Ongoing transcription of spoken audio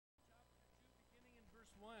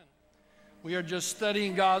We are just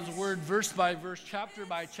studying God's Word verse by verse, chapter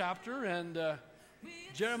by chapter, and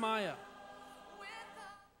Jeremiah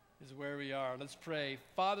is where we are. Let's pray.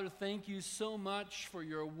 Father, thank you so much for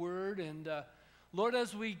your Word, and Lord,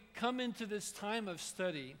 as we come into this time of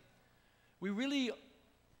study, we really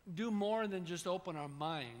do more than just open our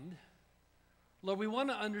mind. Lord, we want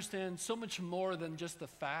to understand so much more than just the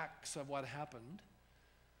facts of what happened.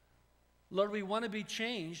 Lord, we want to be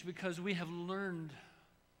changed because we have learned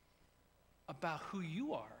about who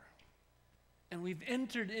you are. And we've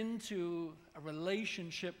entered into a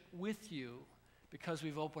relationship with you because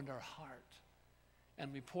we've opened our heart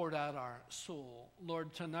and we poured out our soul.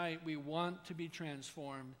 Lord, tonight we want to be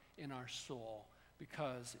transformed in our soul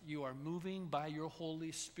because you are moving by your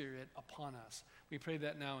Holy Spirit upon us. We pray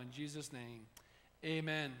that now in Jesus' name.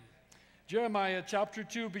 Amen. Jeremiah chapter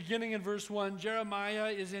 2, beginning in verse 1. Jeremiah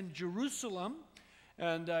is in Jerusalem.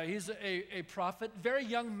 And he's a prophet, very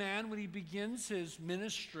young man when he begins his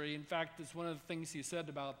ministry. In fact, it's one of the things he said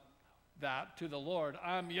about that to the Lord.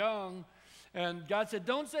 I'm young. And God said,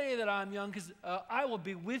 don't say that I'm young, because I will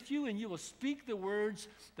be with you, and you will speak the words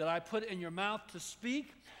that I put in your mouth to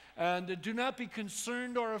speak. And do not be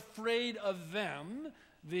concerned or afraid of them,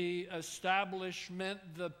 the establishment,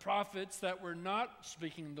 the prophets that were not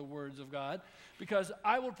speaking the words of God, because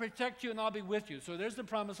I will protect you and I'll be with you. So there's the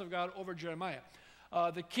promise of God over Jeremiah.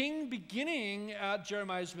 The king beginning at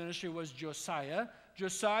Jeremiah's ministry was Josiah.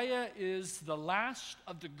 Josiah is the last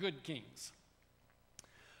of the good kings.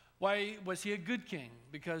 Why was he a good king?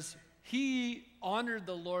 Because he honored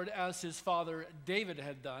the Lord as his father David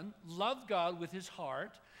had done, loved God with his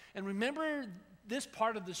heart. And remember this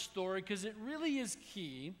part of the story because it really is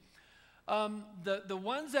key. The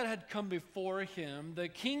ones that had come before him, the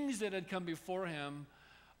kings that had come before him,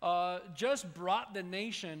 just brought the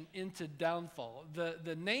nation into downfall.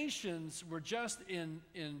 The nations were just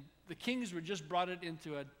the kings were just brought it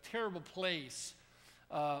into a terrible place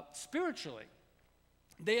spiritually.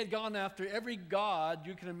 They had gone after every god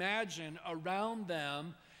you can imagine around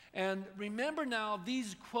them. And remember now,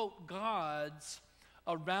 these, quote, gods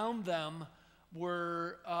around them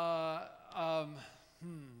were, how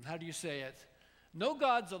do you say it? No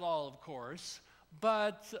gods at all, of course,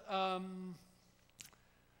 but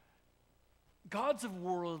gods of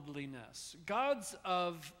worldliness, gods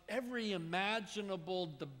of every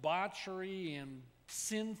imaginable debauchery and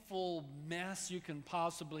sinful mess you can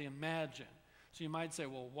possibly imagine. So you might say,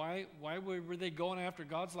 well, why were they going after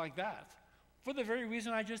gods like that? For the very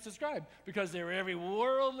reason I just described, because they were every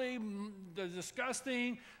worldly,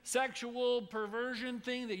 disgusting, sexual perversion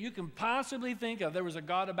thing that you can possibly think of. There was a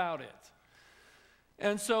god about it.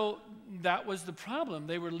 And so that was the problem.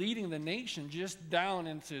 They were leading the nation just down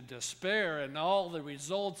into despair, and all the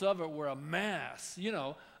results of it were a mess. You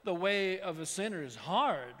know, the way of a sinner is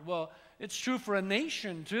hard. Well, it's true for a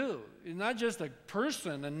nation too. It's not just a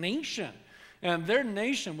person, a nation. And their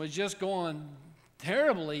nation was just going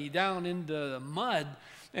terribly down into the mud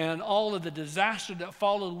and all of the disaster that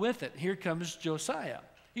followed with it. Here comes Josiah.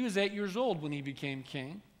 He was 8 years old when he became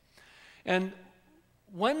king. And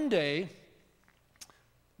one day,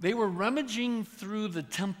 they were rummaging through the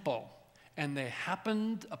temple, and they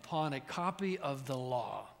happened upon a copy of the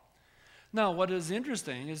law. Now, what is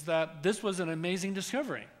interesting is that this was an amazing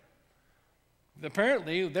discovery.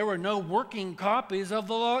 Apparently, there were no working copies of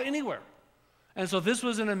the law anywhere. And so this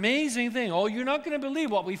was an amazing thing. Oh, you're not going to believe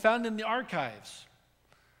what we found in the archives.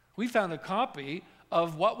 We found a copy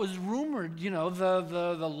of what was rumored, you know,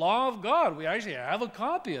 the law of God. We actually have a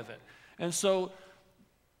copy of it. And so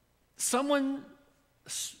someone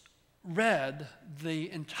read the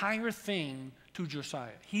entire thing to Josiah.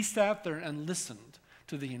 He sat there and listened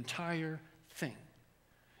to the entire thing.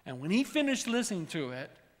 And when he finished listening to it,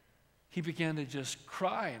 he began to just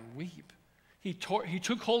cry and weep. He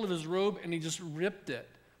took hold of his robe and he just ripped it,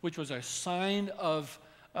 which was a sign of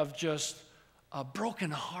just a broken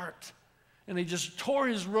heart. And he just tore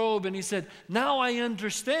his robe and he said, now I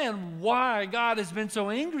understand why God has been so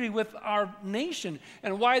angry with our nation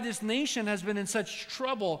and why this nation has been in such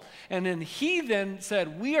trouble. And then he then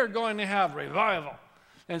said, we are going to have revival.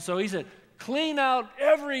 And so he said, clean out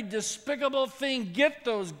every despicable thing. Get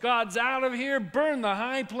those gods out of here. Burn the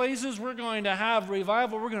high places. We're going to have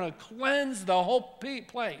revival. We're going to cleanse the whole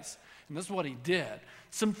place. And that's what he did.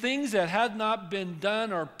 Some things that had not been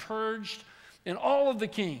done or purged in all of the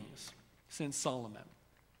kings since Solomon.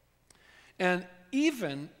 And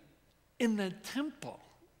even in the temple,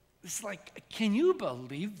 it's like, can you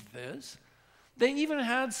believe this? They even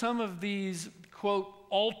had some of these, quote,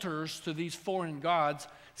 altars to these foreign gods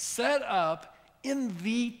set up in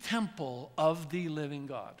the temple of the living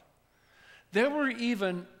God. There were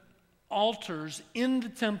even altars in the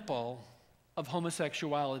temple of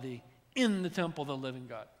homosexuality in the temple of the living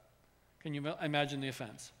God. Can you imagine the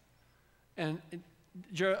offense? And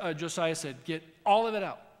Josiah said, get all of it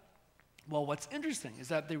out. Well, what's interesting is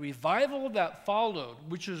that the revival that followed,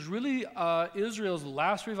 which was really Israel's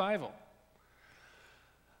last revival,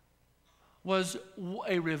 was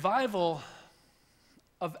a revival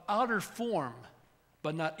of outer form,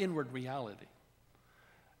 but not inward reality.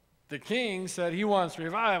 The king said he wants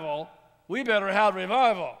revival. We better have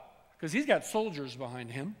revival, because he's got soldiers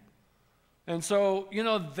behind him. And so,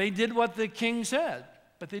 they did what the king said,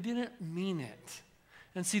 but they didn't mean it.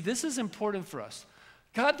 And see, this is important for us.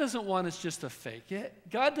 God doesn't want us just to fake it.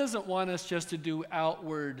 God doesn't want us just to do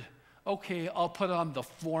outward, okay, I'll put on the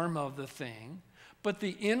form of the thing. But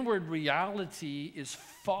the inward reality is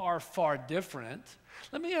far, far different.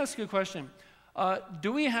 Let me ask you a question.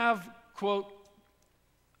 Do we have, quote,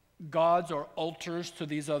 gods or altars to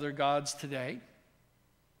these other gods today?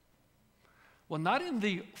 Well, not in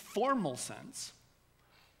the formal sense,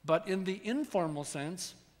 but in the informal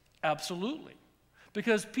sense, absolutely.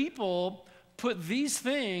 Because people put these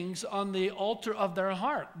things on the altar of their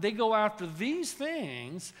heart. They go after these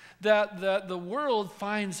things that the world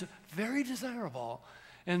finds very desirable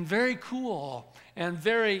and very cool and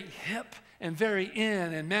very hip and very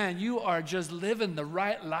in. And man, you are just living the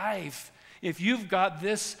right life if you've got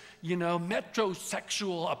this,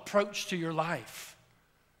 metrosexual approach to your life.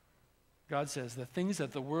 God says the things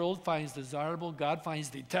that the world finds desirable, God finds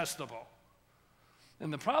detestable.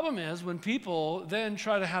 And the problem is when people then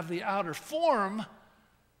try to have the outer form,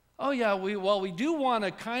 oh yeah, we do want to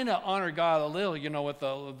kind of honor God a little,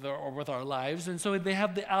 with our lives, and so they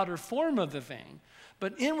have the outer form of the thing.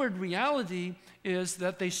 But inward reality is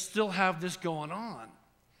that they still have this going on.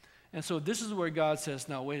 And so this is where God says,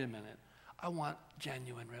 now wait a minute, I want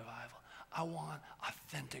genuine revival. I want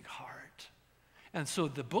authentic heart. And so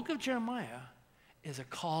the book of Jeremiah is a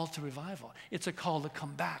call to revival. It's a call to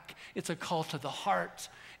come back. It's a call to the heart.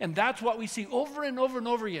 And that's what we see over and over and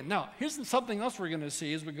over again. Now, here's something else we're going to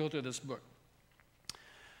see as we go through this book.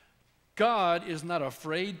 God is not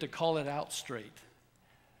afraid to call it out straight.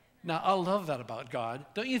 Now, I love that about God.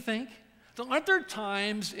 Don't you think? Aren't there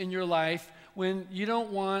times in your life when you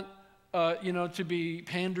don't want, to be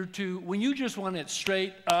pandered to, when you just want it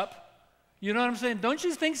straight up? You know what I'm saying? Don't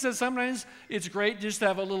you think that sometimes it's great just to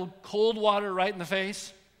have a little cold water right in the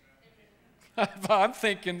face? I'm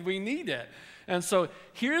thinking we need it. And so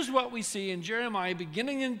here's what we see in Jeremiah,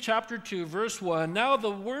 beginning in chapter 2, verse 1. Now the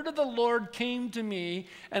word of the Lord came to me,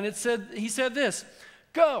 and he said this,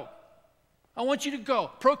 go. I want you to go.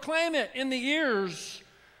 Proclaim it in the ears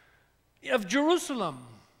of Jerusalem.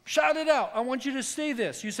 Shout it out. I want you to say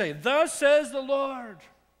this. You say, thus says the Lord,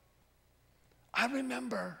 I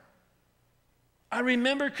remember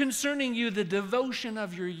concerning you the devotion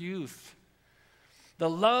of your youth, the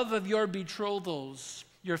love of your betrothals,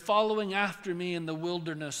 your following after me in the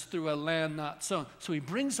wilderness through a land not sown. So he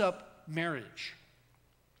brings up marriage.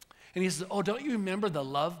 And he says, oh, don't you remember the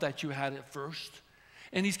love that you had at first?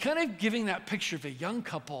 And he's kind of giving that picture of a young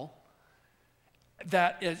couple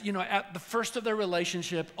that is, at the first of their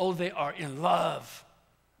relationship, oh, they are in love.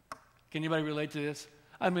 Can anybody relate to this?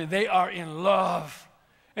 I mean, they are in love.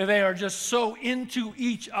 And they are just so into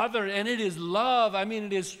each other, and it is love. I mean,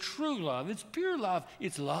 it is true love. It's pure love.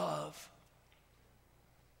 It's love.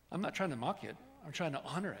 I'm not trying to mock it. I'm trying to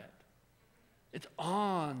honor it. It's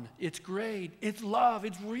on. It's great. It's love.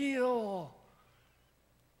 It's real.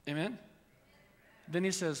 Amen? Then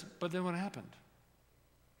he says, but then what happened?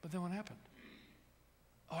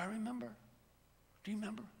 Oh, I remember. Do you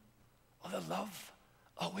remember? Oh, the love.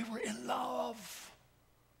 Oh, we were in love.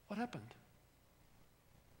 What happened?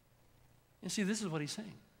 And see, this is what he's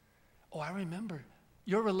saying. Oh, I remember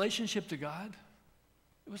your relationship to God.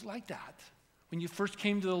 It was like that. When you first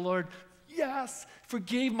came to the Lord, yes,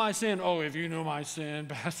 forgave my sin. Oh, if you knew my sin,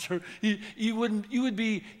 Pastor, you would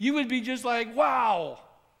be just like, wow.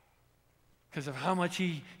 Because of how much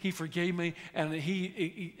he forgave me and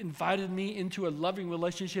he invited me into a loving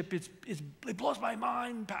relationship. It blows my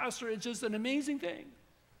mind, Pastor. It's just an amazing thing.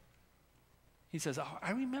 He says, oh,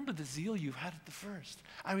 I remember the zeal you had at the first.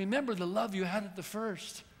 I remember the love you had at the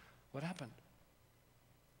first. What happened?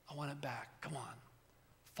 I want it back. Come on.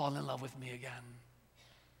 Fall in love with me again.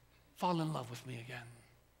 Fall in love with me again.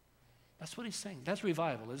 That's what he's saying. That's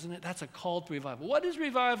revival, isn't it? That's a call to revival. What is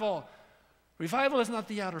revival? Revival is not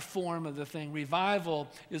the outer form of the thing. Revival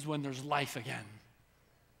is when there's life again,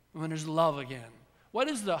 when there's love again. What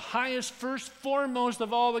is the highest, first, foremost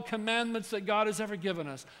of all the commandments that God has ever given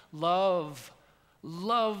us? Love.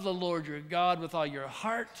 Love the Lord your God with all your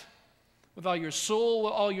heart, with all your soul,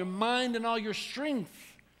 with all your mind, and all your strength.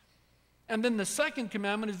 And then the second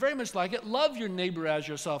commandment is very much like it. Love your neighbor as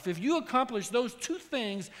yourself. If you accomplish those two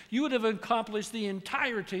things, you would have accomplished the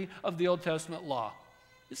entirety of the Old Testament law.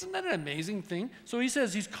 Isn't that an amazing thing? So he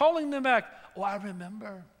says, he's calling them back. Oh, I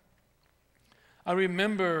remember. I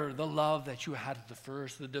remember the love that you had at the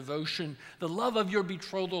first, the devotion, the love of your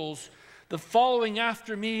betrothals, the following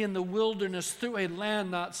after me in the wilderness through a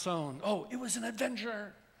land not sown. Oh, it was an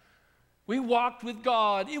adventure. We walked with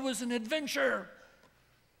God. It was an adventure.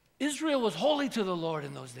 Israel was holy to the Lord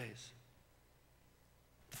in those days.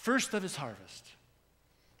 The first of his harvest.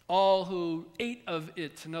 All who ate of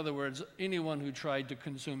it, in other words, anyone who tried to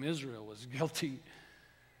consume Israel was guilty.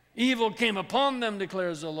 Evil came upon them,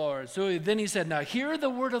 declares the Lord. So then he said, now hear the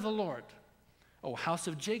word of the Lord, O house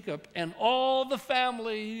of Jacob, and all the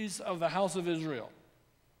families of the house of Israel.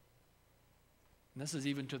 And this is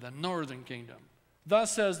even to the northern kingdom.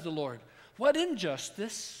 Thus says the Lord, what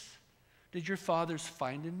injustice did your fathers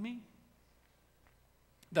find in me?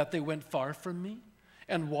 That they went far from me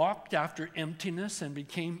and walked after emptiness and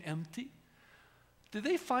became empty? Did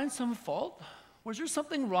they find some fault? Was there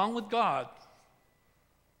something wrong with God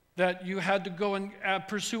that you had to go and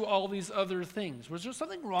pursue all these other things? Was there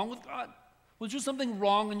something wrong with God? Was there something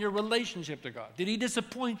wrong in your relationship to God? Did he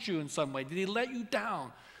disappoint you in some way? Did he let you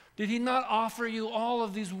down? Did he not offer you all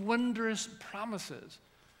of these wondrous promises?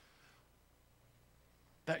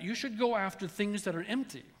 That you should go after things that are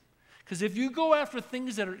empty. Because if you go after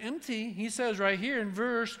things that are empty, he says right here in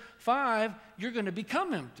verse 5, you're going to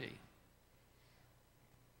become empty.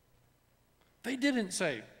 They didn't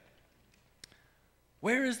say,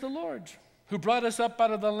 where is the Lord who brought us up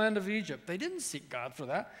out of the land of Egypt? They didn't seek God for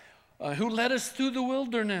that. Who led us through the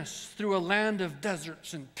wilderness, through a land of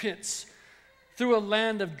deserts and pits, through a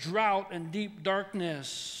land of drought and deep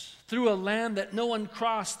darkness, through a land that no one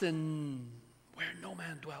crossed and where no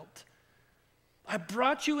man dwelt. I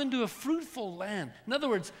brought you into a fruitful land. In other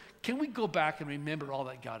words, can we go back and remember all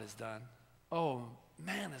that God has done? Oh,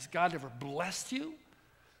 man, has God ever blessed you?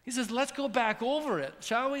 He says, let's go back over it,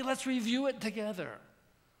 shall we? Let's review it together.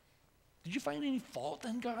 Did you find any fault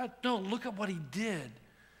in God? No, look at what he did.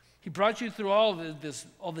 He brought you through all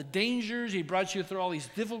the dangers. He brought you through all these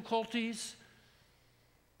difficulties.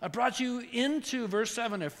 I brought you into, verse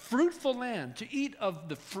 7, a fruitful land to eat of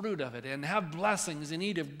the fruit of it and have blessings and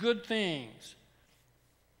eat of good things.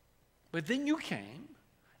 But then you came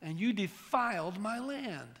and you defiled my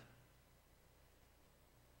land.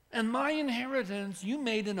 And my inheritance you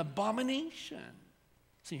made an abomination.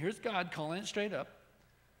 See, here's God calling it straight up.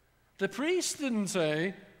 The priest didn't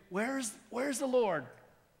say, where's the Lord?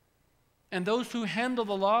 And those who handle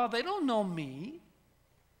the law, they don't know me.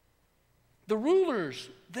 The rulers,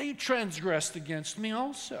 they transgressed against me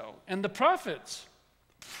also. And the prophets,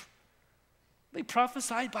 they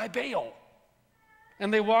prophesied by Baal.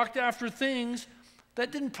 And they walked after things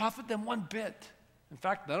that didn't profit them one bit. In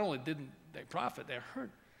fact, not only didn't they profit, they hurt.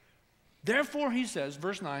 Therefore, he says,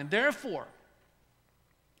 verse 9, therefore,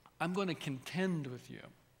 I'm going to contend with you,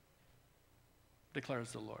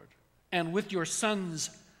 declares the Lord. And with your sons'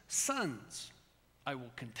 sons, I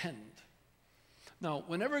will contend. Now,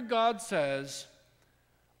 whenever God says,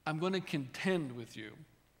 I'm going to contend with you,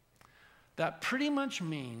 that pretty much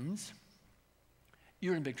means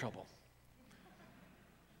you're in big trouble.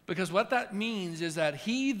 Because what that means is that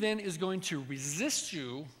he then is going to resist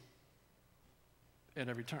you at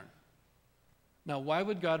every turn. Now, why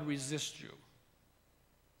would God resist you?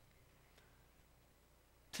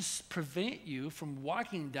 To prevent you from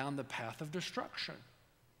walking down the path of destruction.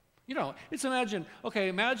 You know, imagine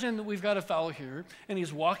that we've got a fellow here, and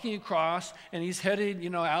he's walking across, and he's headed,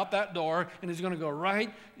 out that door, and he's going to go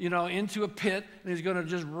right, into a pit, and he's going to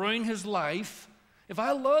just ruin his life. If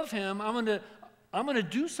I love him, I'm going to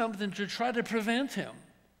do something to try to prevent him,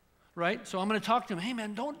 right? So I'm going to talk to him. Hey,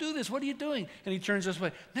 man, don't do this. What are you doing? And he turns this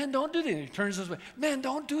way. Man, don't do this. And he turns this way. Man,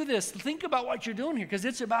 don't do this. Think about what you're doing here, because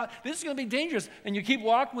this is going to be dangerous. And you keep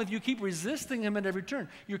walking you keep resisting him at every turn.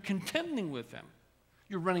 You're contending with him.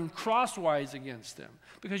 You're running crosswise against him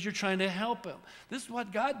because you're trying to help him. This is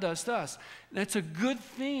what God does to us. And it's a good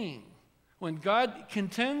thing. When God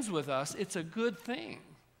contends with us, it's a good thing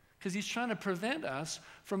because he's trying to prevent us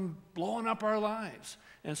from blowing up our lives.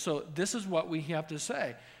 And so this is what we have to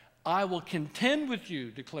say. I will contend with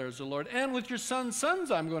you, declares the Lord, and with your sons'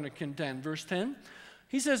 sons I'm going to contend. Verse 10,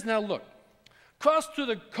 he says, now look, cross to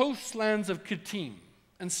the coastlands of Kittim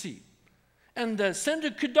and see, and send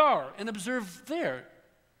to Kedar and observe there,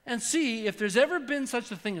 and see if there's ever been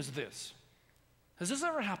such a thing as this. Has this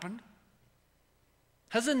ever happened?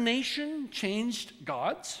 Has a nation changed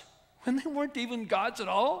gods when they weren't even gods at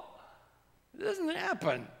all? It doesn't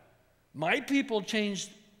happen. My people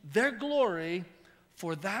changed their glory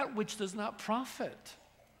for that which does not profit.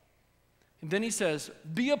 And then he says,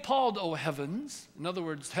 be appalled, O heavens. In other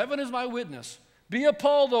words, heaven is my witness. Be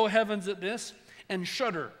appalled, O heavens, at this, and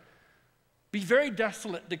shudder. Be very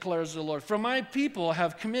desolate, declares the Lord. For my people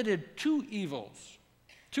have committed two evils.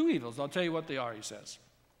 Two evils. I'll tell you what they are, he says.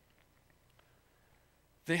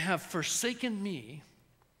 They have forsaken me,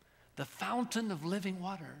 the fountain of living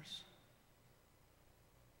waters.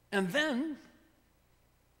 And then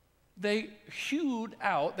they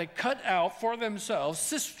cut out for themselves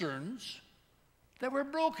cisterns that were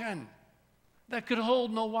broken, that could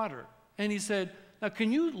hold no water. And he said, now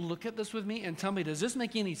can you look at this with me and tell me, does this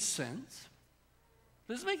make any sense?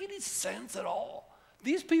 Does this make any sense at all?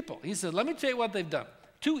 These people, he said, let me tell you what they've done.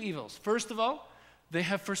 Two evils. First of all, they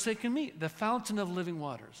have forsaken me, the fountain of living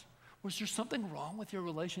waters. Was there something wrong with your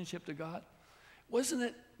relationship to God? Wasn't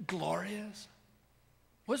it glorious?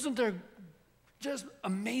 Wasn't there just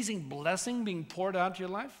amazing blessing being poured out to your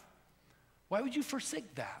life? Why would you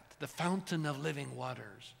forsake that, the fountain of living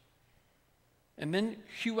waters? And then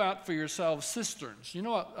hew out for yourselves cisterns. You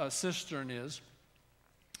know what a cistern is?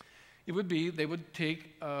 It would be, they would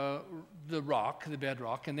take the rock, the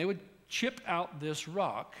bedrock, and they would chip out this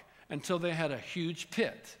rock until they had a huge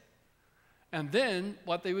pit. And then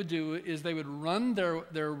what they would do is they would run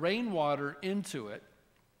their rainwater into it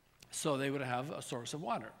so they would have a source of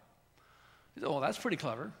water. You know, well, that's pretty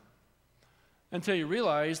clever. Until you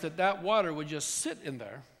realize that that water would just sit in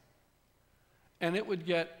there and it would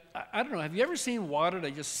get, I don't know, have you ever seen water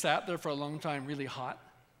that just sat there for a long time really hot?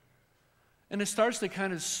 And it starts to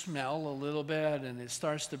kind of smell a little bit, and it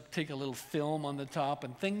starts to take a little film on the top,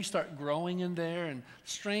 and things start growing in there, and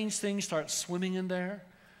strange things start swimming in there.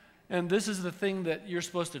 And this is the thing that you're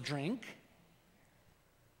supposed to drink.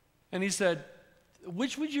 And he said,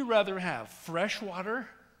 which would you rather have, fresh water? And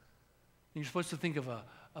you're supposed to think of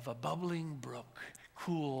a bubbling brook,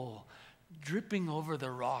 cool, dripping over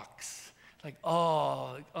the rocks. Like,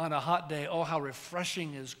 oh, on a hot day, oh, how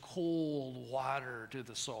refreshing is cold water to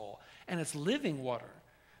the soul. And it's living water,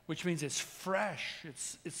 which means it's fresh,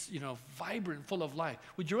 it's vibrant, full of life.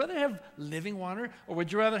 Would you rather have living water, or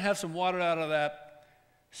would you rather have some water out of that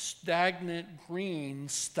stagnant green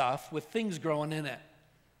stuff with things growing in it?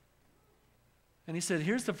 And he said,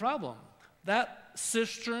 here's the problem. That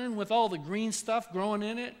cistern with all the green stuff growing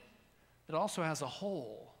in it, it also has a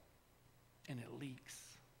hole, and it leaks.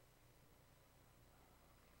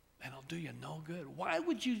 And it'll do you no good. Why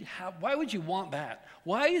would you want that?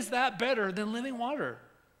 Why is that better than living water?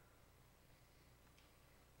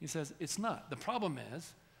 He says, it's not. The problem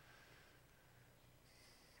is,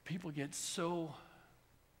 people get so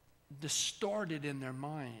distorted in their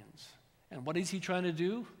minds. And what is he trying to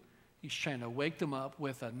do? He's trying to wake them up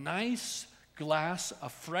with a nice glass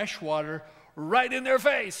of fresh water right in their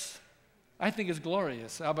face. I think it's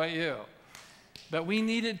glorious. How about you? But we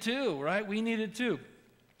need it too, right? We need it too.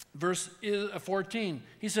 Verse 14,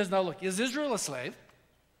 he says, now look, is Israel a slave?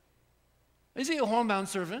 Is he a homebound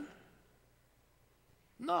servant?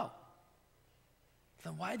 No.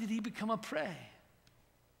 Then why did he become a prey?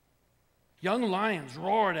 Young lions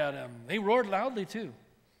roared at him. They roared loudly too.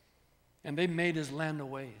 And they made his land a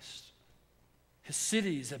waste. His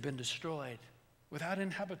cities have been destroyed without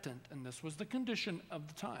inhabitant. And this was the condition of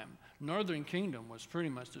the time. Northern kingdom was pretty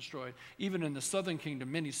much destroyed. Even in the southern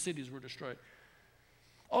kingdom, many cities were destroyed.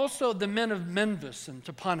 Also, the men of Memphis and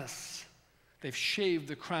Tapanhes, they've shaved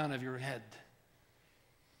the crown of your head.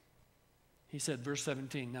 He said, verse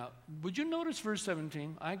 17. Now, would you notice verse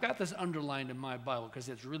 17? I got this underlined in my Bible because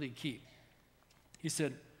it's really key. He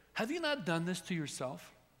said, have you not done this to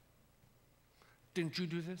yourself? Didn't you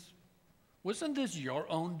do this? Wasn't this your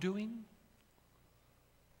own doing?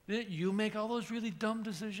 Didn't you make all those really dumb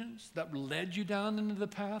decisions that led you down into the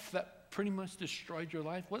path that pretty much destroyed your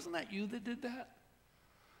life? Wasn't that you that did that?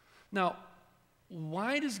 Now,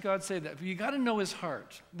 why does God say that? You got to know his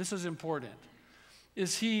heart. This is important.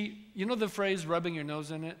 Is he, you know the phrase rubbing your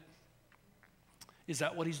nose in it? Is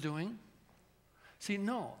that what he's doing? See,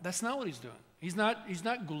 no, that's not what he's doing. He's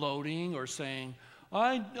not gloating or saying,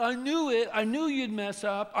 I knew it. I knew you'd mess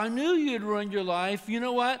up. I knew you'd ruin your life. You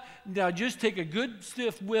know what? Now just take a good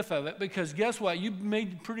stiff whiff of it, because guess what? You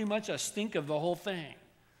made pretty much a stink of the whole thing.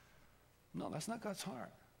 No, that's not God's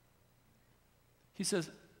heart. He says,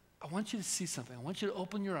 I want you to see something. I want you to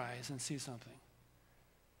open your eyes and see something.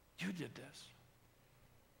 You did this.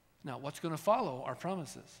 Now, what's going to follow are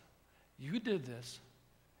promises. You did this,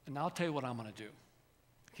 and I'll tell you what I'm going to do.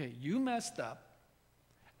 Okay, you messed up,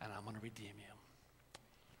 and I'm going to redeem you.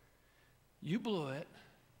 You blew it,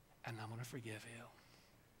 and I'm going to forgive you.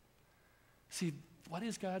 See, what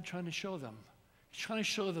is God trying to show them? He's trying to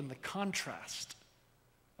show them the contrast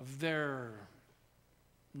of their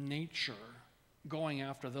nature going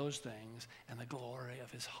after those things and the glory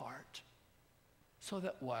of his heart. So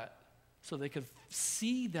that what? So they could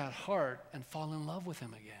see that heart and fall in love with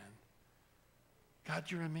him again.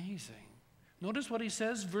 God, you're amazing. Notice what he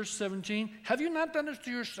says, verse 17. Have you not done this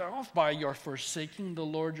to yourself by your forsaking the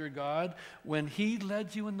Lord your God when he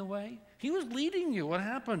led you in the way? He was leading you. What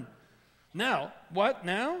happened? Now, what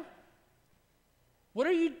now? What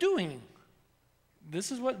are you doing? This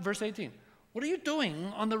is what, verse 18. What are you doing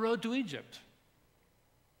on the road to Egypt?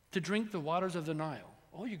 To drink the waters of the Nile.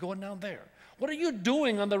 Oh, you're going down there. What are you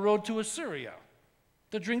doing on the road to Assyria?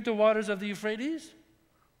 To drink the waters of the Euphrates?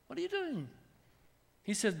 What are you doing?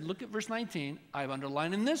 He said, look at verse 19. I've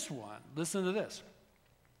underlined in this one. Listen to this.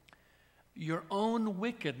 Your own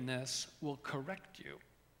wickedness will correct you.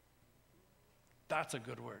 That's a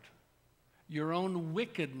good word. Your own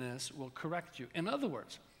wickedness will correct you. In other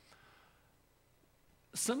words,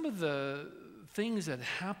 some of the things that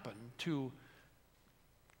happen to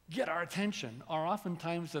get our attention are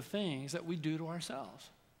oftentimes the things that we do to ourselves.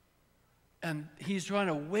 And he's trying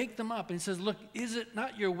to wake them up. And he says, look, is it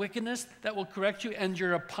not your wickedness that will correct you, and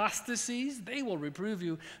your apostasies, they will reprove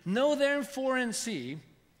you? Know therefore and see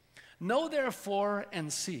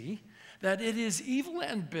that it is evil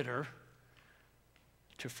and bitter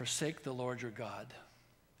to forsake the Lord your God.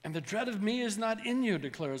 And the dread of me is not in you,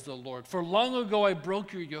 declares the Lord. For long ago I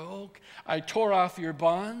broke your yoke. I tore off your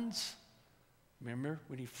bonds. Remember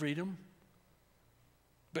when he freed him?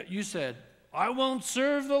 But you said, I won't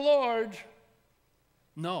serve the Lord.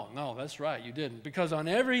 No, that's right, you didn't. Because on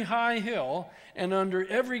every high hill and under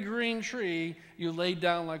every green tree, you laid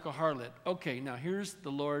down like a harlot. Okay, now here's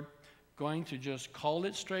the Lord going to just call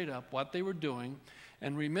it straight up what they were doing.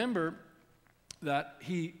 And remember that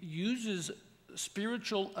he uses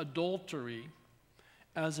spiritual adultery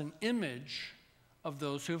as an image of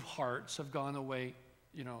those whose hearts have gone away,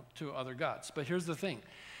 to other gods. But here's the thing.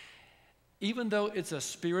 Even though it's a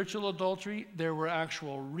spiritual adultery, there were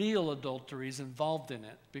actual real adulteries involved in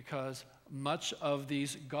it, because much of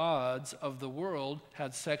these gods of the world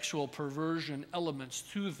had sexual perversion elements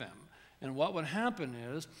to them. And what would happen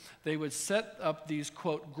is they would set up these,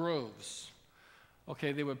 quote, groves.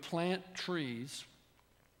 Okay, they would plant trees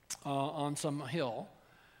on some hill.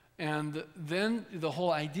 And then the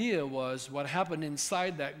whole idea was what happened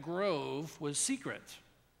inside that grove was secret.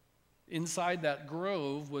 Inside that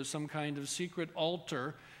grove was some kind of secret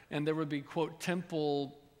altar, and there would be, quote,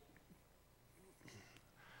 temple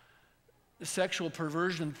sexual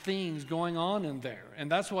perversion things going on in there. And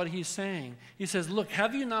that's what he's saying. He says, look,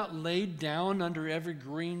 have you not laid down under every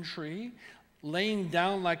green tree, laying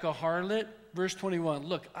down like a harlot? Verse 21,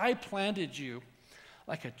 look, I planted you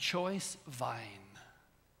like a choice vine.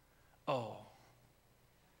 Oh,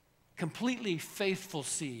 completely faithful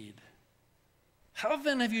seed. How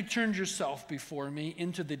then have you turned yourself before me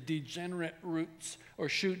into the degenerate roots or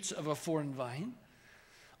shoots of a foreign vine?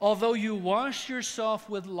 Although you wash yourself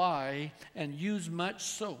with lye and use much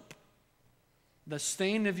soap, the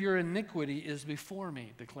stain of your iniquity is before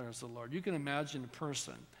me, declares the Lord. You can imagine a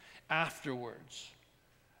person afterwards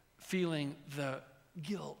feeling the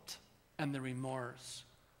guilt and the remorse.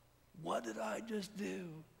 What did I just do?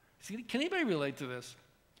 See, can anybody relate to this?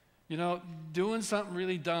 Doing something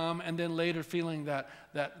really dumb and then later feeling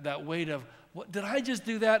that weight of, what, did I just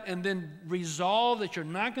do that? And then resolve that you're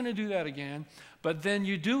not going to do that again, but then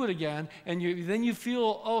you do it again, and then you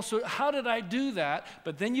feel, oh, so how did I do that?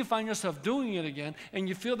 But then you find yourself doing it again, and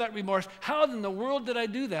you feel that remorse. How in the world did I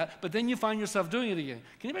do that? But then you find yourself doing it again.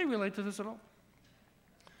 Can anybody relate to this at all?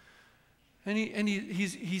 And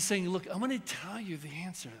he's saying, look, I'm going to tell you the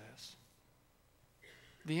answer to this.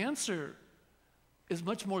 The answer is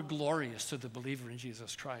much more glorious to the believer in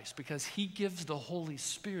Jesus Christ, because he gives the Holy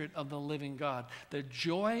Spirit of the living God. The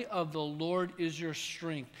joy of the Lord is your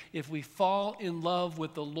strength. If we fall in love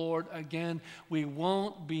with the Lord again, we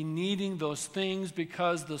won't be needing those things,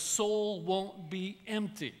 because the soul won't be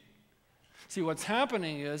empty. See, what's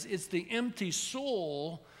happening is it's the empty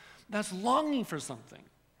soul that's longing for something.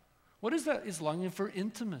 What is that? It's longing for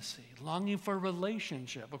intimacy, longing for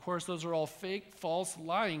relationship. Of course, those are all fake, false,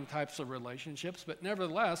 lying types of relationships, but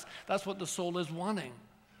nevertheless, that's what the soul is wanting.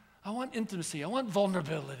 I want intimacy. I want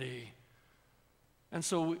vulnerability. And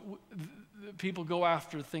so people go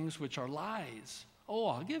after things which are lies. Oh,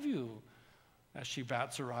 I'll give you, as she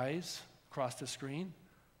bats her eyes across the screen,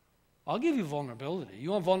 I'll give you vulnerability. You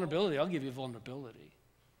want vulnerability? I'll give you vulnerability.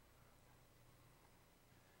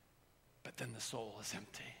 But then the soul is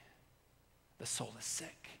empty. The soul is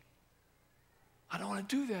sick. I don't want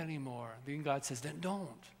to do that anymore. Then God says, then don't.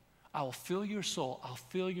 I will fill your soul. I'll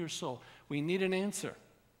fill your soul. We need an answer.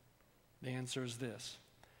 The answer is this.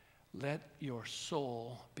 Let your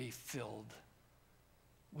soul be filled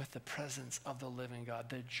with the presence of the living God.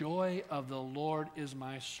 The joy of the Lord is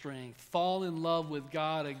my strength. Fall in love with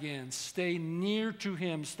God again. Stay near to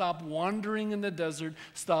him. Stop wandering in the desert.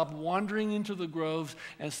 Stop wandering into the groves.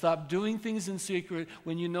 And stop doing things in secret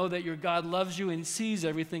when you know that your God loves you and sees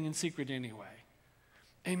everything in secret anyway.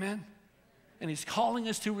 Amen? And he's calling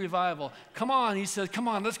us to revival. Come on, he says, come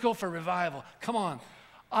on, let's go for revival. Come on.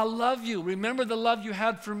 I love you. Remember the love you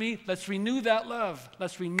had for me? Let's renew that love.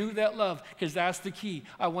 Let's renew that love, because that's the key.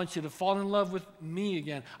 I want you to fall in love with me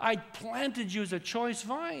again. I planted you as a choice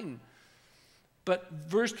vine. But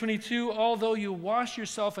verse 22, although you wash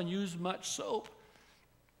yourself and use much soap,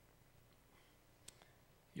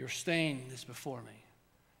 your stain is before me.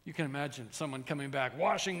 You can imagine someone coming back,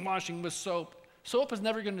 washing with soap. Soap is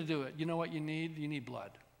never going to do it. You know what you need? You need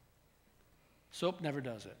blood. Soap never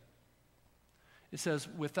does it. It says,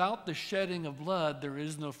 without the shedding of blood, there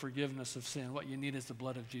is no forgiveness of sin. What you need is the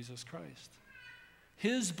blood of Jesus Christ.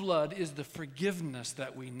 His blood is the forgiveness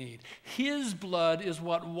that we need. His blood is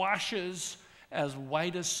what washes as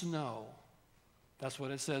white as snow. That's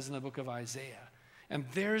what it says in the book of Isaiah. And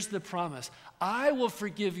there's the promise. I will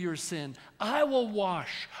forgive your sin. I will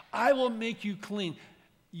wash. I will make you clean.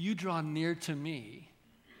 You draw near to me.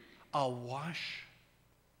 I'll wash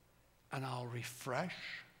and I'll refresh.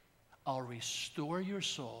 I'll restore your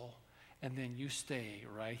soul, and then you stay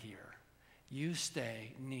right here. You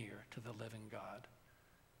stay near to the living God.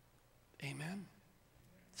 Amen?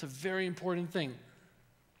 It's a very important thing.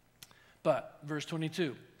 But, verse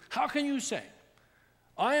 22, how can you say,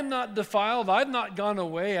 I am not defiled, I've not gone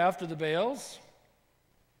away after the Baals?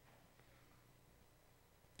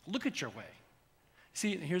 Look at your way.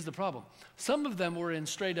 See, here's the problem. Some of them were in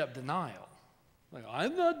straight up denial. Like,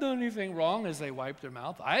 I've not done anything wrong, as they wipe their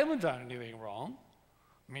mouth. I haven't done anything wrong.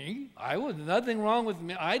 Me? Nothing wrong with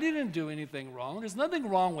me. I didn't do anything wrong. There's nothing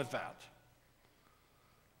wrong with that.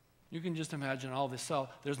 You can just imagine all this stuff.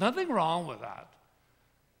 There's nothing wrong with that.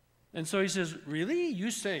 And so he says, really?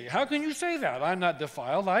 You say, how can you say that? I'm not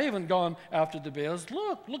defiled. I haven't gone after the Baals.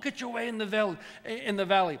 Look at your way in the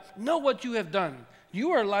valley. Know what you have done.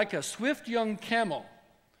 You are like a swift young camel.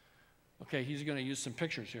 Okay, he's going to use some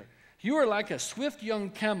pictures here. You are like a swift young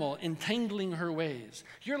camel entangling her ways.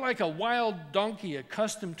 You're like a wild donkey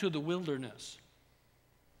accustomed to the wilderness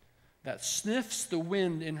that sniffs the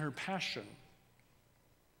wind in her passion.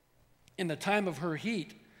 In the time of her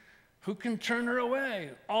heat, who can turn her away?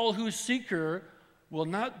 All who seek her will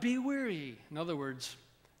not be weary. In other words,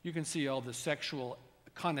 you can see all the sexual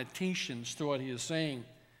connotations through what he is saying.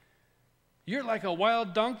 You're like a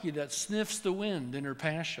wild donkey that sniffs the wind in her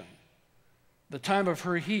passion. The time of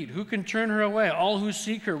her heat, who can turn her away? All who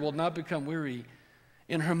seek her will not become weary.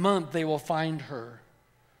 In her month they will find her.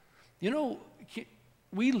 You know,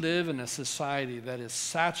 we live in a society that is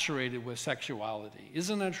saturated with sexuality.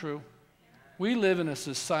 Isn't that true? We live in a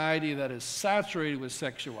society that is saturated with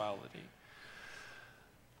sexuality.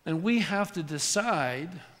 And we have to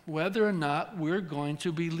decide whether or not we're going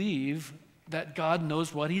to believe that God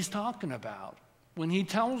knows what he's talking about when he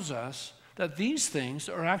tells us that these things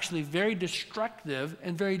are actually very destructive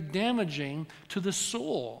and very damaging to the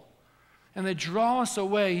soul. And they draw us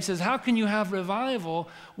away. He says, how can you have revival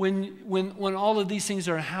when all of these things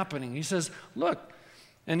are happening? He says, look,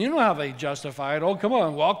 and you know how they justify it. Oh, come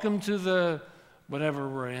on, welcome to the whatever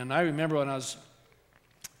we're in. I remember when I was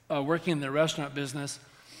working in the restaurant business,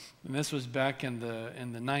 and this was back in the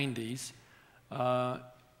 90s,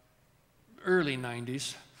 early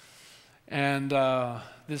 90s, and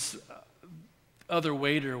this other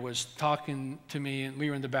waiter was talking to me, and we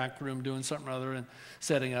were in the back room doing something or other and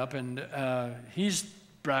setting up, and he's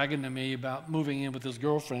bragging to me about moving in with his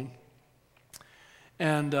girlfriend.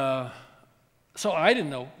 And so I didn't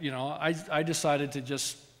know, I decided to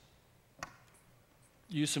just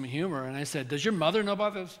use some humor, and I said, does your mother know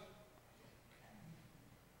about this?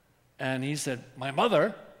 And he said, my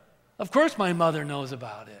mother? Of course my mother knows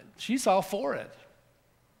about it. She's all for it.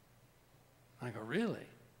 I go, really?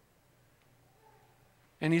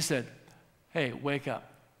 And he said, hey, wake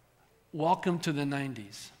up. Welcome to the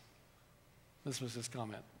 90s. This was his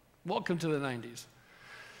comment. Welcome to the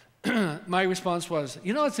 90s. My response was,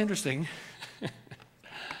 it's interesting.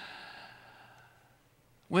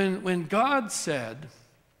 When God said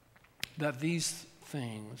that these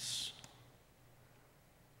things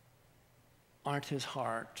aren't his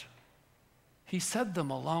heart, he said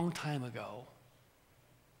them a long time ago,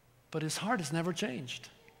 but his heart has never changed.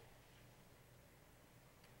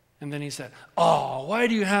 And then he said, oh, why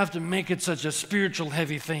do you have to make it such a spiritual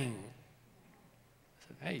heavy thing? I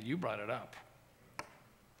said, hey, you brought it up.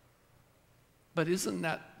 But isn't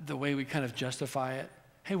that the way we kind of justify it?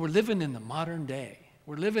 Hey, we're living in the modern day.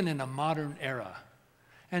 We're living in a modern era.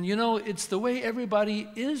 And you know, it's the way everybody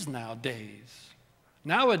is nowadays.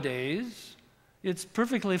 Nowadays, it's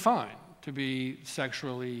perfectly fine to be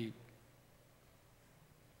sexually,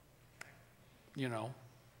 you know,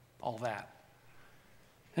 all that.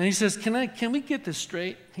 And he says, can we get this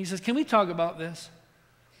straight? He says, can we talk about this?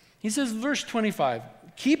 He says, verse 25,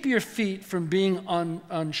 keep your feet from being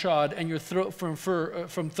unshod and your throat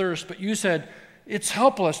from thirst. But you said, it's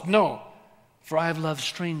helpless. No, for I have loved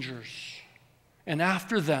strangers, and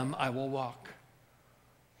after them I will walk.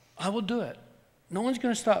 I will do it. No one's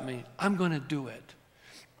going to stop me. I'm going to do it.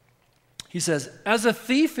 He says, as a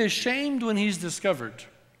thief is shamed when he's discovered,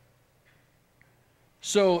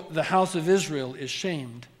 so the house of Israel is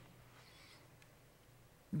shamed.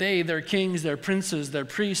 They, their kings, their princes, their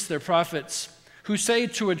priests, their prophets, who say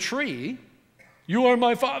to a tree, you are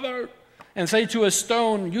my father, and say to a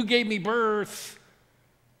stone, you gave me birth.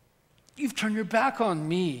 You've turned your back on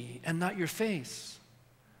me and not your face.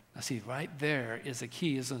 Now see, right there is a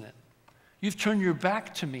key, isn't it? You've turned your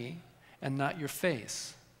back to me and not your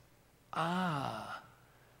face.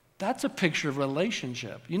 That's a picture of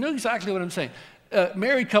relationship. You know exactly what I'm saying.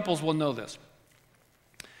 Married couples will know this.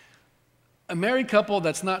 A married couple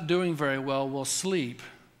that's not doing very well will sleep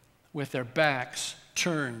with their backs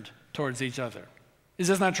turned towards each other. Is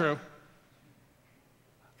this not true?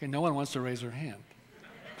 Okay, no one wants to raise their hand.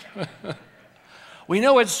 We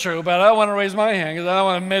know it's true, but I don't want to raise my hand because I don't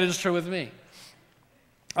want to admit it's true with me.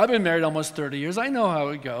 I've been married almost 30 years. I know how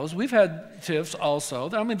it goes. We've had tiffs also.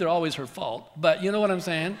 I mean, they're always her fault, but you know what I'm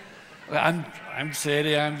saying? I'm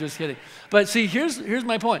kidding. I'm just kidding. But see, here's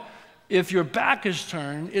my point. If your back is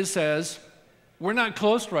turned, it says, we're not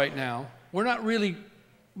close right now. We're not really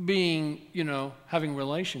being, having a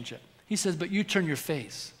relationship. He says, but you turn your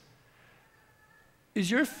face. Is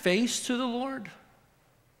your face to the Lord,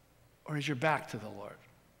 or is your back to the Lord?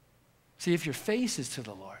 See, if your face is to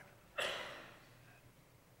the Lord,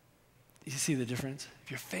 you see the difference?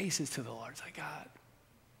 If your face is to the Lord, it's like, God,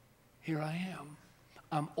 here I am.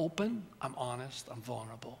 I'm open, I'm honest, I'm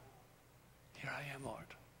vulnerable. Here I am, Lord.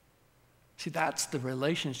 See, that's the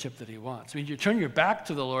relationship that he wants. I mean, you turn your back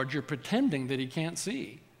to the Lord, you're pretending that he can't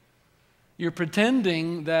see. You're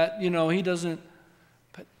pretending that, he doesn't,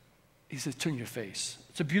 but he says, turn your face.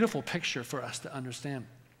 It's a beautiful picture for us to understand.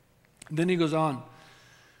 And then he goes on.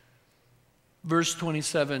 Verse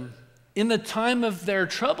 27, in the time of their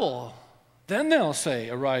trouble, then they'll say,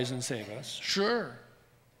 arise and save us. Sure.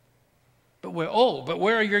 But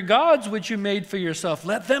where are your gods which you made for yourself?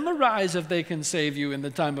 Let them arise if they can save you in the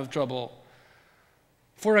time of trouble.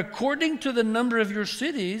 For according to the number of your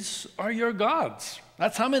cities are your gods.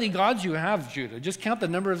 That's how many gods you have, Judah. Just count the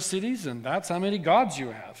number of cities, and that's how many gods you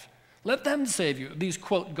have. Let them save you. These,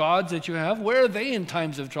 quote, gods that you have, where are they in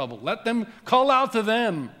times of trouble? Let them call out to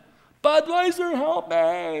them. Budweiser, help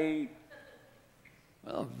me.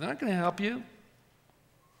 Well, they're not going to help you.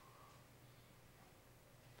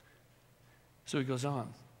 So he goes on.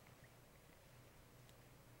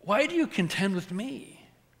 Why do you contend with me?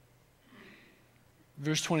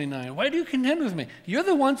 Verse 29, why do you contend with me? You're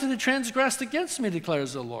the ones that have transgressed against me,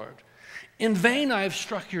 declares the Lord. In vain I have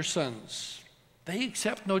struck your sons. They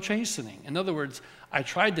accept no chastening. In other words, I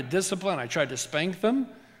tried to discipline, I tried to spank them.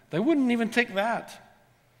 They wouldn't even take that.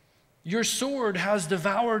 Your sword has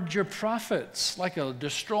devoured your prophets like a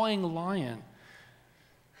destroying lion.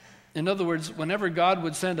 In other words, whenever God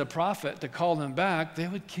would send a prophet to call them back, they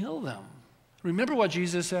would kill them. Remember what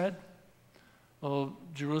Jesus said? Oh,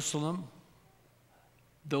 Jerusalem,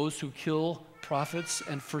 those who kill prophets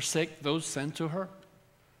and forsake those sent to her.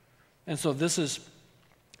 And so this is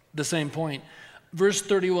the same point. Verse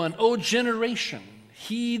 31, O generation,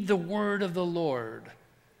 heed the word of the Lord.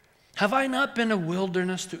 Have I not been a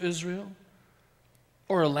wilderness to Israel,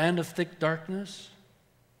 or a land of thick darkness?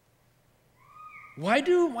 Why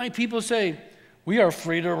do my people say, we are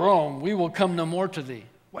free to roam, we will come no more to thee?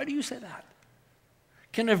 Why do you say that?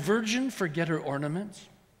 Can a virgin forget her ornaments?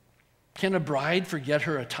 Can a bride forget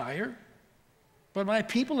her attire? But my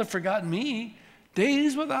people have forgotten me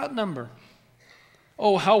days without number.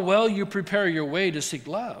 Oh, how well you prepare your way to seek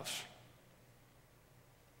love.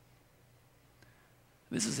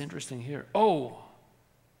 This is interesting here. Oh,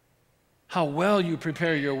 how well you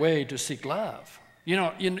prepare your way to seek love.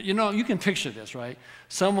 You can picture this, right?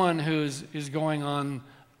 Someone who's going on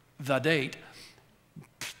the date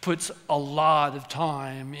puts a lot of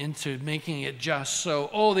time into making it just.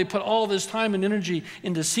 So, they put all this time and energy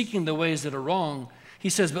into seeking the ways that are wrong. He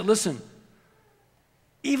says, but listen,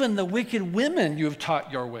 even the wicked women you have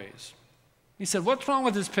taught your ways. He said, what's wrong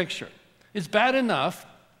with this picture? It's bad enough.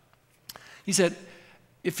 He said,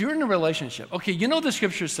 if you're in a relationship, okay, you know the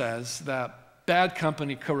scripture says that bad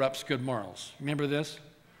company corrupts good morals. Remember this?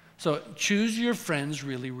 So choose your friends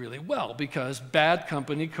really, really well, because bad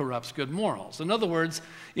company corrupts good morals. In other words,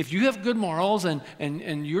 if you have good morals and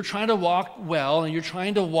you're trying to walk well and you're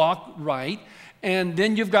trying to walk right, and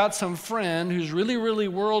then you've got some friend who's really, really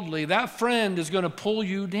worldly, that friend is going to pull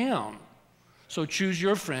you down. So choose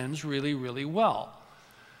your friends really, really well.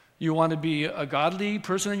 You want to be a godly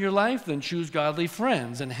person in your life? Then choose godly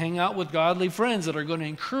friends and hang out with godly friends that are going to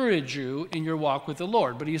encourage you in your walk with the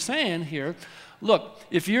Lord. But he's saying here, look,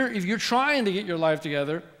 if you're trying to get your life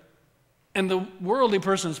together and the worldly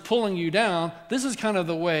person's pulling you down, this is kind of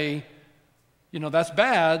the way, that's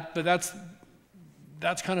bad, but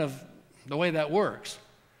that's kind of the way that works.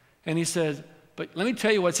 And he said, but let me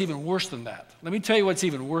tell you what's even worse than that. Let me tell you what's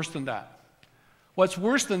even worse than that. What's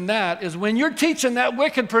worse than that is when you're teaching that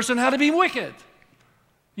wicked person how to be wicked.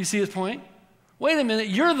 You see his point? Wait a minute,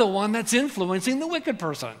 you're the one that's influencing the wicked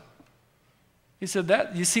person. He said,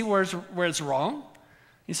 that you see where it's wrong?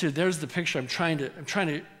 He said, there's the picture. I'm trying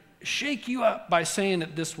to shake you up by saying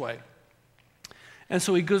it this way. And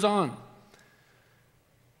so he goes on.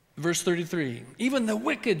 Verse 33, even the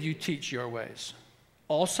wicked you teach your ways.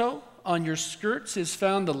 Also, on your skirts is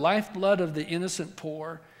found the lifeblood of the innocent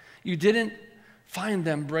poor. You didn't find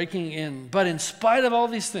them breaking in. But in spite of all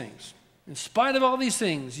these things,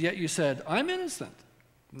 yet you said, I'm innocent.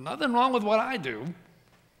 Nothing wrong with what I do.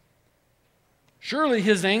 Surely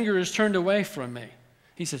his anger is turned away from me.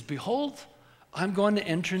 He says, behold, I'm going to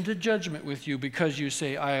enter into judgment with you because you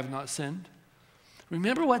say, I have not sinned.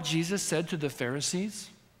 Remember what Jesus said to the Pharisees?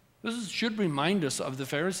 This should remind us of the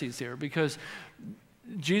Pharisees here, because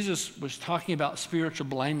Jesus was talking about spiritual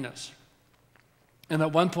blindness. And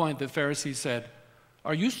at one point, the Pharisees said,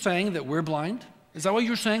 are you saying that we're blind? Is that what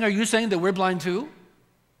you're saying? Are you saying that we're blind too?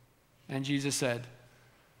 And Jesus said,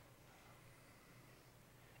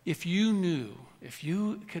 if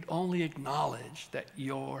you could only acknowledge that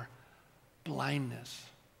your blindness,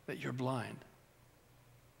 that you're blind,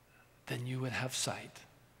 then you would have sight.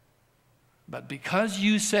 But because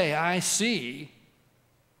you say, I see,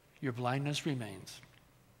 your blindness remains.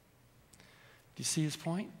 Do you see his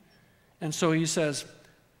point? And so he says,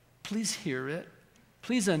 please hear it.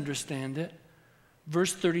 Please understand it.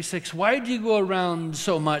 Verse 36, why do you go around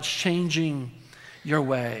so much changing your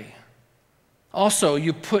way? Also,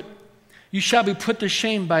 you shall be put to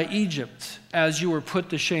shame by Egypt, as you were put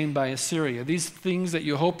to shame by Assyria. These things that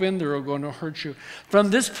you hope in, they're going to hurt you. From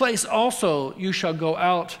this place also you shall go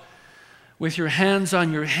out with your hands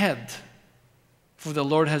on your head, for the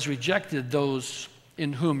Lord has rejected those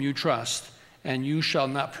in whom you trust, and you shall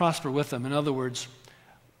not prosper with them. In other words,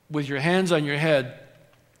 with your hands on your head,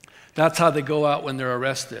 that's how they go out when they're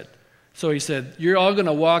arrested. So he said, you're all going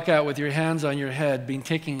to walk out with your hands on your head, being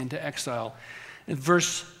taken into exile. In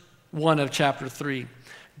verse 1 of chapter 3,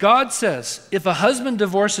 God says, if a husband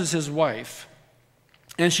divorces his wife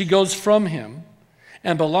and she goes from him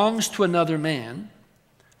and belongs to another man,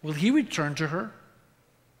 will he return to her?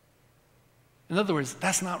 In other words,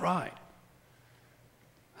 that's not right.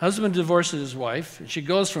 Husband divorces his wife and she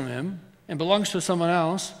goes from him and belongs to someone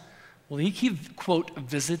else. Will he keep, quote,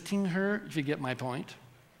 visiting her, if you get my point?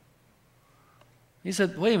 He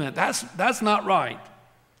said, wait a minute, that's not right.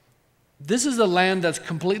 This is a land that's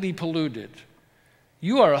completely polluted.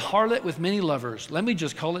 You are a harlot with many lovers. Let me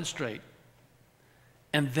just call it straight.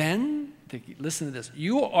 And then, listen to this.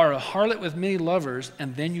 You are a harlot with many lovers,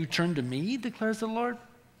 and then you turn to me, declares the Lord.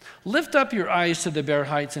 Lift up your eyes to the bare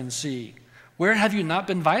heights and see. Where have you not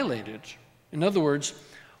been violated? In other words,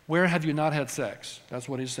 where have you not had sex? That's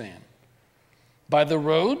what he's saying. By the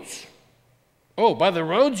roads? Oh, by the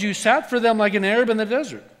roads you sat for them like an Arab in the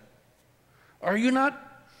desert. Are you not?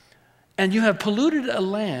 And you have polluted a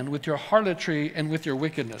land with your harlotry and with your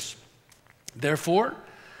wickedness. Therefore,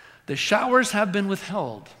 the showers have been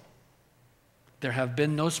withheld. There have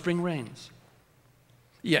been no spring rains.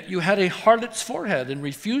 Yet you had a harlot's forehead and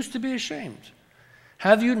refused to be ashamed.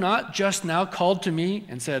 Have you not just now called to me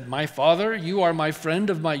and said, my father, you are my friend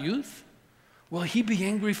of my youth? Will he be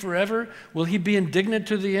angry forever? Will he be indignant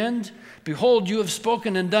to the end? Behold, you have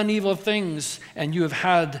spoken and done evil things, and you have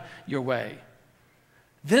had your way.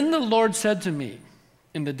 Then the Lord said to me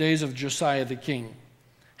in the days of Josiah the king,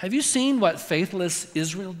 have you seen what faithless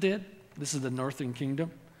Israel did? This is the northern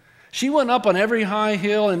kingdom. She went up on every high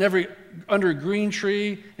hill and under a green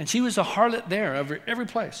tree, and she was a harlot there, every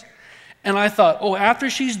place. And I thought, oh, after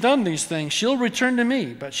she's done these things, she'll return to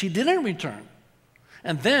me. But she didn't return.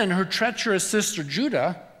 And then her treacherous sister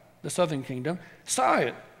Judah, the southern kingdom, saw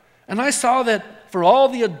it. And I saw that for all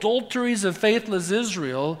the adulteries of faithless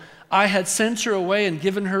Israel, I had sent her away and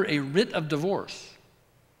given her a writ of divorce.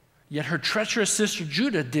 Yet her treacherous sister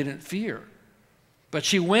Judah didn't fear. But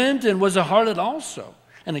she went and was a harlot also.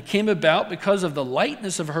 And it came about because of the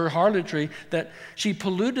lightness of her harlotry that she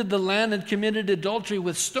polluted the land and committed adultery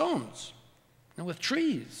with stones and with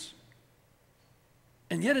trees.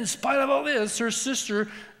 And yet in spite of all this, her sister,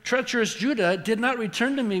 treacherous Judah, did not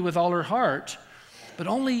return to me with all her heart, but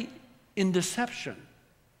only in deception,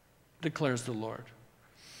 declares the Lord.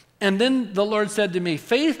 And then the Lord said to me,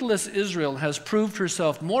 faithless Israel has proved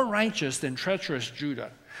herself more righteous than treacherous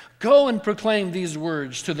Judah. Go and proclaim these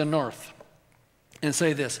words to the north and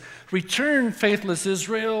say this, return, faithless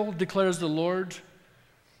Israel, declares the Lord,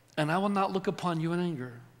 and I will not look upon you in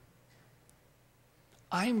anger.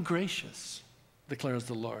 I am gracious, declares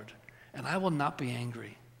the Lord, and I will not be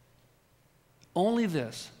angry. Only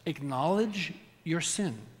this, acknowledge your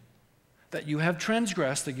sin, that you have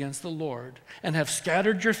transgressed against the Lord and have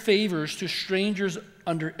scattered your favors to strangers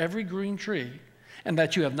under every green tree, and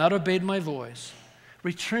that you have not obeyed my voice.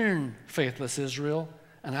 Return, faithless Israel,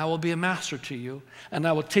 and I will be a master to you, and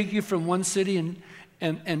I will take you from one city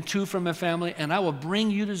and two from a family, and I will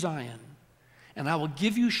bring you to Zion, and I will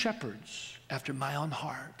give you shepherds after my own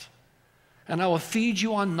heart, and I will feed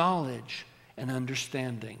you on knowledge and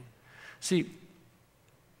understanding. See,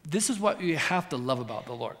 this is what you have to love about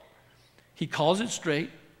the Lord. He calls it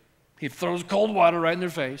straight. He throws cold water right in their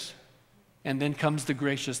face, and then comes the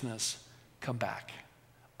graciousness. Come back.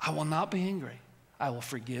 I will not be angry. I will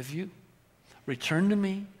forgive you. Return to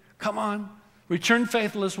me. Come on. Return,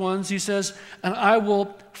 faithless ones, he says, and I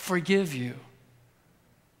will forgive you.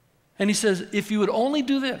 And he says, if you would only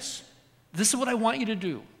do this, this is what I want you to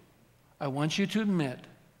do. I want you to admit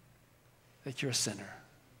that you're a sinner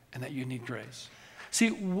and that you need grace.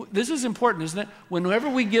 See, this is important, isn't it? Whenever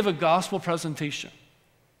we give a gospel presentation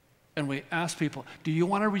and we ask people, do you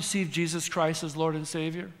want to receive Jesus Christ as Lord and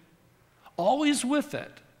Savior? Always with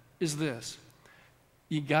it is this.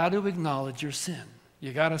 You got to acknowledge your sin.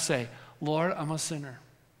 You got to say, Lord, I'm a sinner.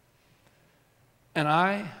 And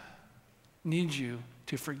I need you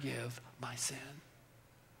to forgive my sin.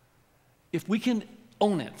 If we can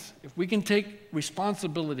own it, if we can take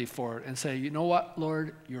responsibility for it and say, you know what,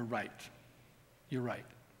 Lord, you're right. You're right.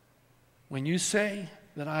 When you say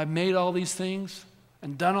that I've made all these things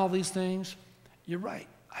and done all these things, you're right.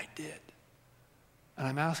 I did. And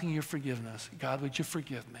I'm asking your forgiveness. God, would you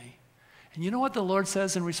forgive me? And you know what the Lord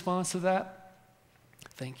says in response to that?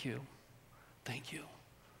 Thank you. Thank you.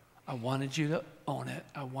 I wanted you to own it.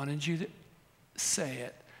 I wanted you to say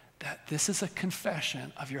it, that this is a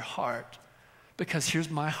confession of your heart, because here's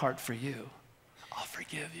my heart for you. I'll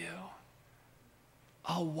forgive you.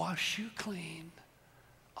 I'll wash you clean.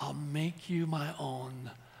 I'll make you my own.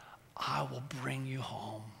 I will bring you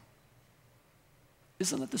home.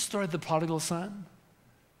 Isn't it the story of the prodigal son?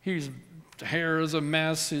 His hair is a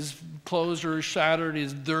mess. His clothes are shattered.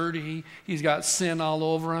 He's dirty. He's got sin all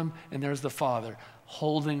over him. And there's the father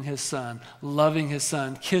holding his son, loving his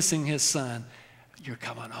son, kissing his son. You're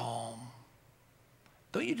coming home.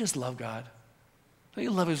 Don't you just love God? Don't you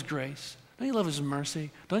love his grace? Don't you love his mercy?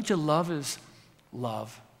 Don't you love his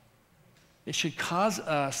love? It should cause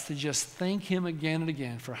us to just thank him again and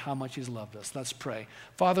again for how much he's loved us. Let's pray.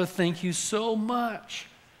 Father, thank you so much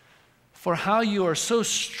for how you are so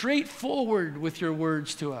straightforward with your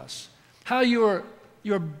words to us, how you're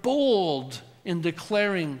bold in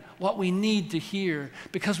declaring what we need to hear,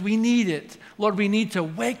 because we need it. Lord, we need to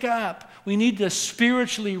wake up. We need to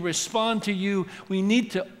spiritually respond to you. We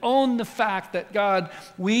need to own the fact that, God,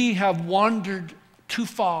 we have wandered too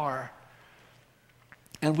far.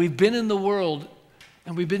 And we've been in the world,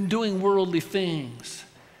 and we've been doing worldly things.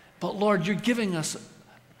 But Lord, you're giving us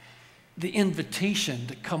the invitation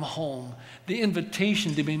to come home, the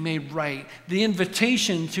invitation to be made right, the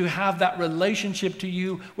invitation to have that relationship to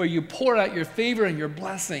you where you pour out your favor and your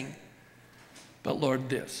blessing. But Lord,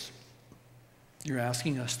 this, you're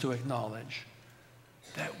asking us to acknowledge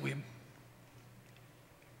that we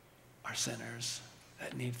are sinners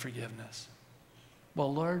that need forgiveness.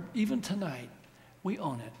 Well, Lord, even tonight, we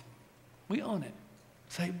own it. We own it.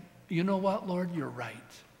 Say, you know what, Lord? You're right.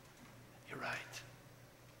 You're right.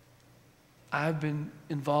 I've been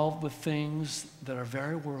involved with things that are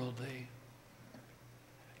very worldly.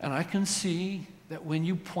 And I can see that when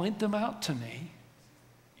you point them out to me,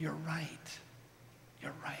 you're right.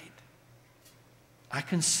 You're right. I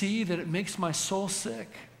can see that it makes my soul sick.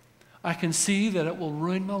 I can see that it will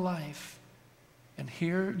ruin my life. And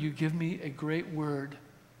here you give me a great word.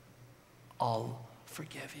 I'll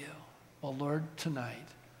forgive you. Well, Lord, tonight,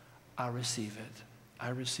 I receive it. I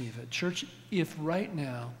receive it. Church, if right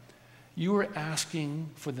now you are asking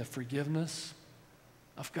for the forgiveness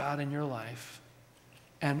of God in your life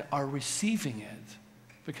and are receiving it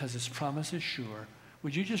because his promise is sure,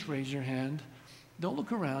 would you just raise your hand? Don't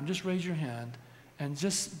look around, just raise your hand and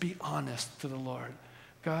just be honest to the Lord.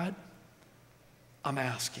 God, I'm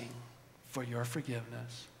asking for your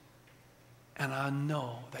forgiveness. And I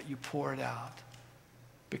know that you pour it out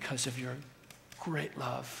because of your great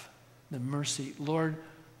love, the mercy. Lord,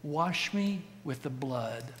 wash me with the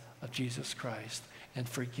blood of Jesus Christ and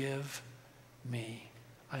forgive me.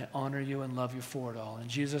 I honor you and love you for it all. In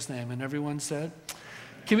Jesus' name. And everyone said,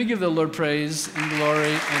 can we give the Lord praise and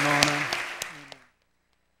glory and honor?